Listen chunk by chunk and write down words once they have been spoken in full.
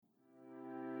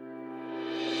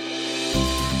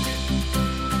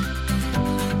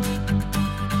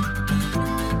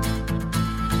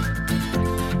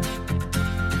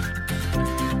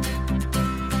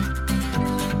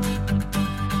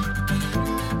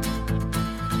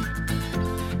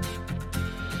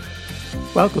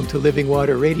Welcome to Living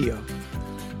Water Radio.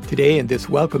 Today in this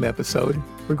welcome episode,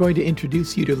 we're going to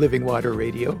introduce you to Living Water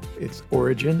Radio, its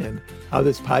origin, and how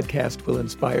this podcast will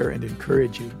inspire and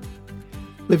encourage you.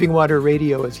 Living Water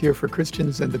Radio is here for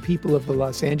Christians and the people of the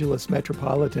Los Angeles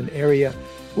metropolitan area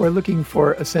who are looking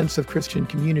for a sense of Christian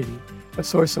community, a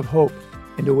source of hope,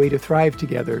 and a way to thrive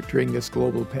together during this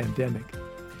global pandemic.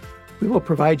 We will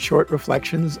provide short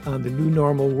reflections on the new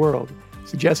normal world,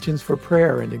 suggestions for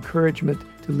prayer and encouragement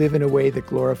to live in a way that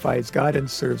glorifies God and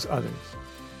serves others.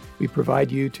 We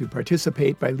provide you to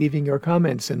participate by leaving your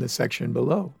comments in the section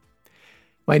below.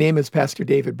 My name is Pastor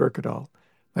David Berkedal.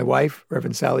 My wife,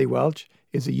 Reverend Sally Welch,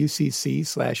 is a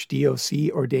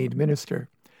UCC/DOC ordained minister.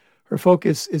 Her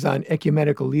focus is on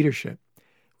ecumenical leadership.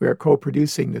 We are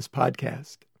co-producing this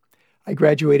podcast. I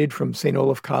graduated from St.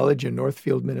 Olaf College in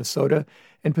Northfield, Minnesota,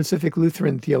 and Pacific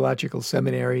Lutheran Theological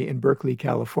Seminary in Berkeley,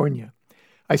 California.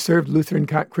 I served Lutheran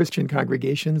Christian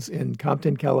congregations in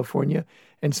Compton, California,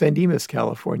 and San Dimas,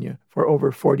 California, for over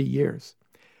 40 years.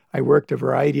 I worked a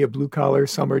variety of blue-collar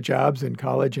summer jobs in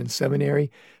college and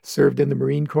seminary, served in the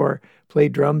Marine Corps,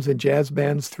 played drums in jazz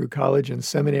bands through college and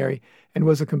seminary, and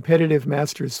was a competitive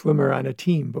master's swimmer on a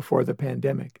team before the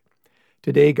pandemic.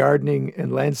 Today, gardening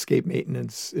and landscape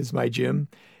maintenance is my gym,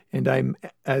 and I'm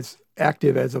as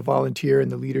active as a volunteer in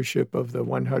the leadership of the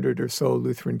 100 or so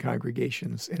Lutheran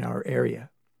congregations in our area.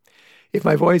 If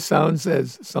my voice sounds,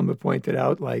 as some have pointed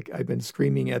out, like I've been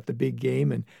screaming at the big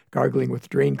game and gargling with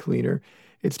drain cleaner,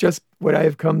 it's just what I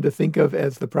have come to think of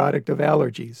as the product of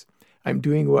allergies. I'm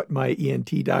doing what my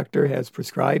ENT doctor has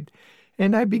prescribed,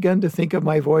 and I've begun to think of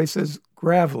my voice as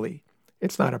gravelly.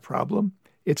 It's not a problem.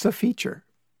 It's a feature.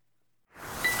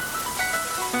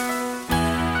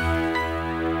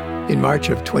 In March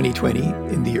of 2020,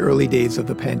 in the early days of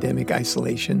the pandemic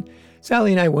isolation,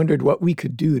 Sally and I wondered what we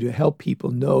could do to help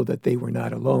people know that they were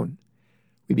not alone.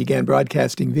 We began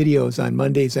broadcasting videos on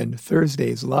Mondays and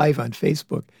Thursdays live on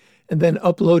Facebook, and then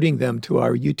uploading them to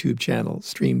our YouTube channel,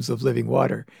 Streams of Living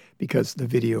Water, because the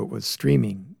video was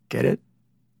streaming. Get it?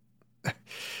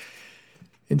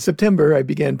 In September, I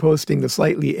began posting the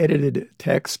slightly edited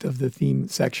text of the theme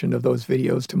section of those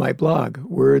videos to my blog,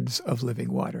 Words of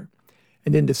Living Water.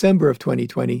 And in December of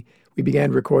 2020, we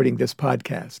began recording this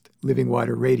podcast, Living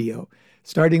Water Radio,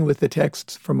 starting with the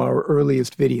texts from our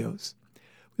earliest videos.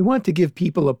 We want to give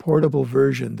people a portable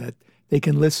version that they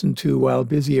can listen to while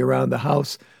busy around the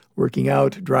house, working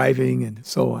out, driving, and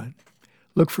so on.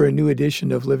 Look for a new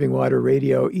edition of Living Water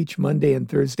Radio each Monday and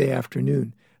Thursday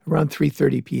afternoon, around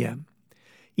 3:30 p.m.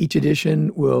 Each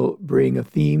edition will bring a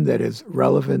theme that is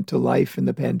relevant to life in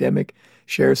the pandemic,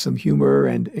 share some humor,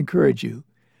 and encourage you.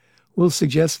 We'll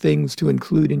suggest things to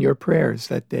include in your prayers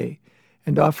that day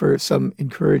and offer some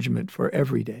encouragement for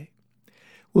every day.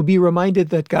 We'll be reminded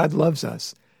that God loves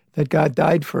us, that God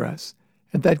died for us,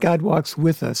 and that God walks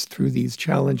with us through these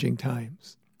challenging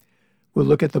times. We'll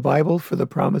look at the Bible for the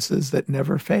promises that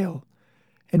never fail,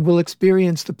 and we'll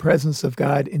experience the presence of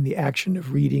God in the action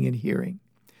of reading and hearing.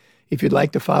 If you'd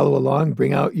like to follow along,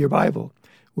 bring out your Bible.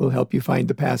 We'll help you find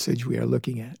the passage we are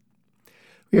looking at.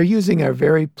 We are using our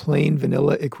very plain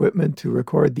vanilla equipment to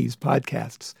record these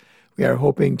podcasts. We are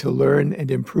hoping to learn and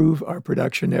improve our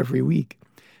production every week,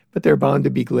 but there are bound to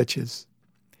be glitches.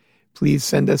 Please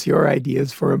send us your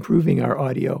ideas for improving our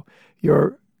audio,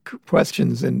 your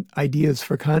questions and ideas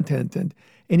for content, and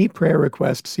any prayer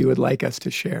requests you would like us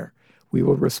to share. We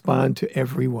will respond to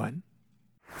every one.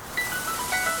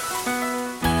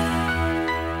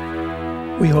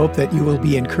 We hope that you will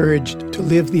be encouraged to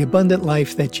live the abundant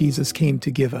life that Jesus came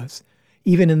to give us,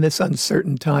 even in this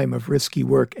uncertain time of risky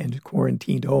work and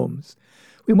quarantined homes.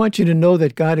 We want you to know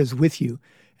that God is with you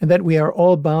and that we are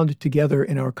all bound together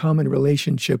in our common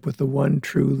relationship with the one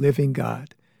true living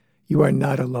God. You are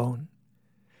not alone.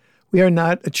 We are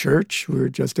not a church. We're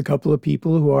just a couple of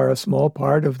people who are a small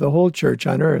part of the whole church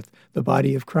on earth, the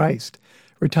body of Christ,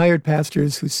 retired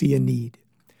pastors who see a need.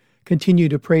 Continue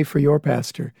to pray for your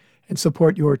pastor and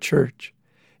support your church.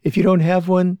 If you don't have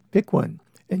one, pick one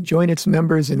and join its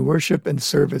members in worship and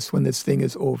service when this thing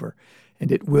is over, and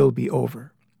it will be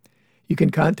over. You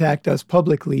can contact us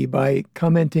publicly by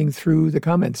commenting through the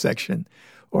comment section,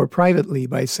 or privately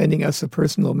by sending us a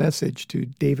personal message to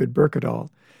David Berkedal,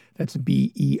 that's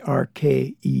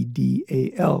Berkedal,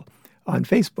 on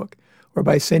Facebook, or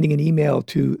by sending an email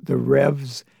to the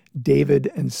Revs David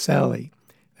and Sally.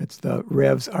 That's the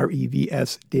Revs,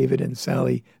 R-E-V-S, David and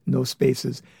Sally, no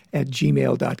spaces, at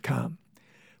gmail.com.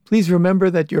 Please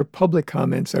remember that your public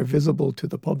comments are visible to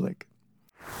the public.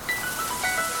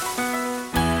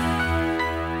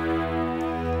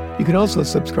 You can also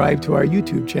subscribe to our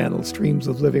YouTube channel, Streams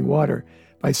of Living Water,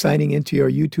 by signing into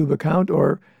your YouTube account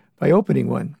or by opening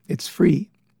one. It's free.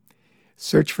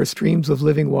 Search for Streams of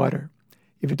Living Water.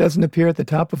 If it doesn't appear at the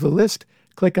top of the list,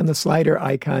 click on the slider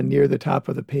icon near the top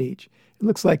of the page. It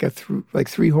looks like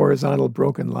three horizontal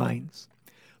broken lines.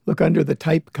 Look under the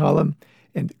Type column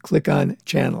and click on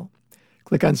Channel.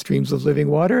 Click on Streams of Living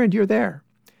Water and you're there.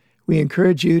 We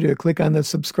encourage you to click on the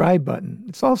subscribe button.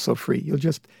 It's also free. You'll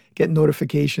just get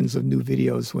notifications of new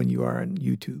videos when you are on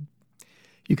YouTube.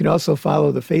 You can also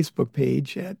follow the Facebook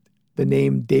page at the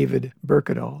name David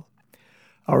Berkedal.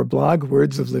 Our blog,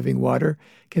 Words of Living Water,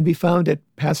 can be found at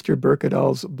Pastor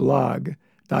Berkedal's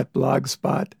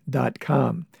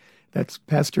blog.blogspot.com. That's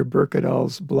Pastor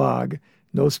Berkedal's blog,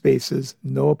 no spaces,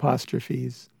 no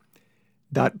apostrophes,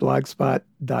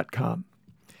 .blogspot.com.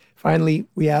 Finally,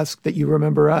 we ask that you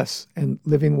remember us and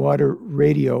Living Water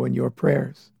Radio in your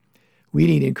prayers. We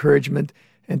need encouragement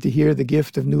and to hear the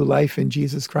gift of new life in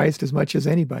Jesus Christ as much as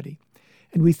anybody.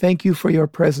 And we thank you for your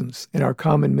presence in our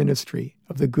common ministry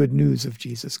of the good news of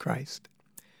Jesus Christ.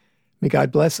 May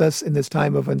God bless us in this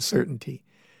time of uncertainty,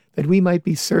 that we might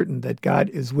be certain that God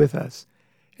is with us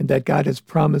and that God has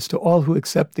promised to all who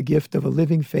accept the gift of a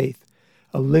living faith,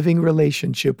 a living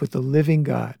relationship with the living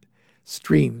God,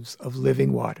 streams of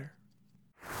living water.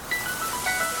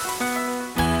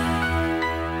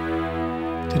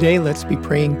 Today, let's be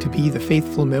praying to be the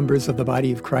faithful members of the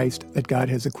body of Christ that God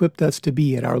has equipped us to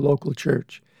be at our local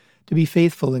church, to be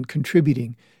faithful in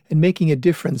contributing and making a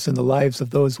difference in the lives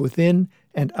of those within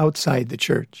and outside the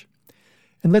church.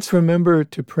 And let's remember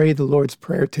to pray the Lord's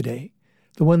Prayer today,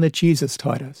 the one that Jesus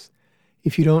taught us.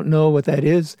 If you don't know what that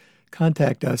is,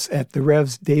 contact us at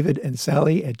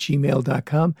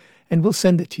therevsdavidandsally@gmail.com and we'll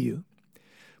send it to you.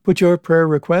 Put your prayer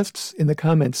requests in the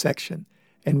comments section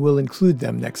and we'll include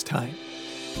them next time.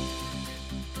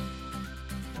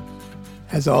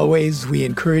 As always, we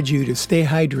encourage you to stay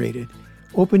hydrated.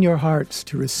 Open your hearts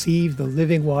to receive the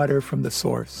living water from the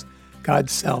source,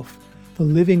 God's self, the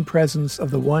living presence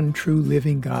of the one true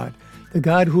living God, the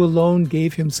God who alone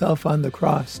gave himself on the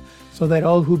cross so that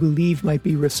all who believe might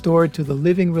be restored to the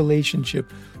living relationship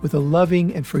with a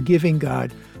loving and forgiving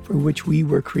God for which we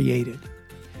were created.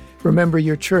 Remember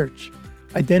your church.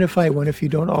 Identify one if you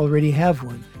don't already have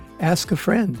one. Ask a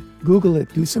friend. Google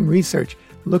it. Do some research.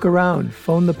 Look around.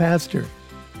 Phone the pastor.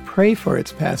 Pray for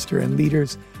its pastor and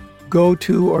leaders. Go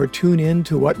to or tune in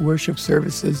to what worship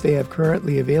services they have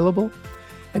currently available,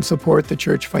 and support the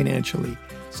church financially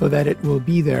so that it will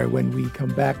be there when we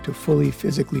come back to fully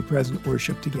physically present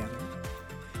worship together.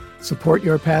 Support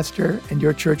your pastor and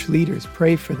your church leaders.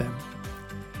 Pray for them.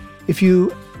 If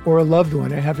you or a loved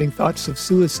one are having thoughts of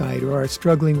suicide or are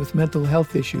struggling with mental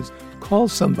health issues, call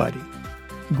somebody.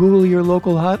 Google your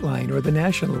local hotline or the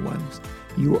national ones.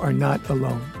 You are not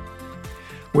alone.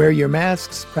 Wear your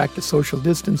masks, practice social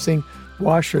distancing,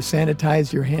 wash or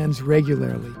sanitize your hands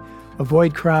regularly,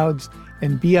 avoid crowds,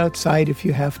 and be outside if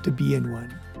you have to be in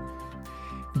one.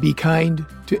 Be kind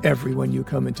to everyone you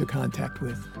come into contact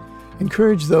with.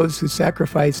 Encourage those who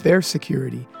sacrifice their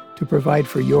security to provide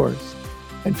for yours,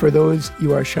 and for those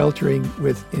you are sheltering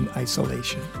with in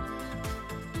isolation.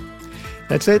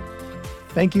 That's it.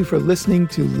 Thank you for listening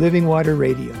to Living Water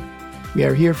Radio. We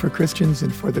are here for Christians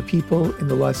and for the people in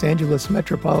the Los Angeles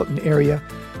metropolitan area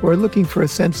who are looking for a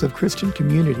sense of Christian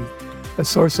community, a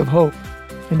source of hope,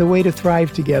 and a way to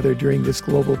thrive together during this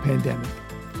global pandemic.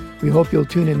 We hope you'll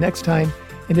tune in next time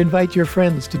and invite your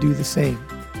friends to do the same.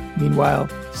 Meanwhile,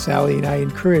 Sally and I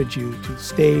encourage you to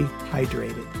stay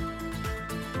hydrated.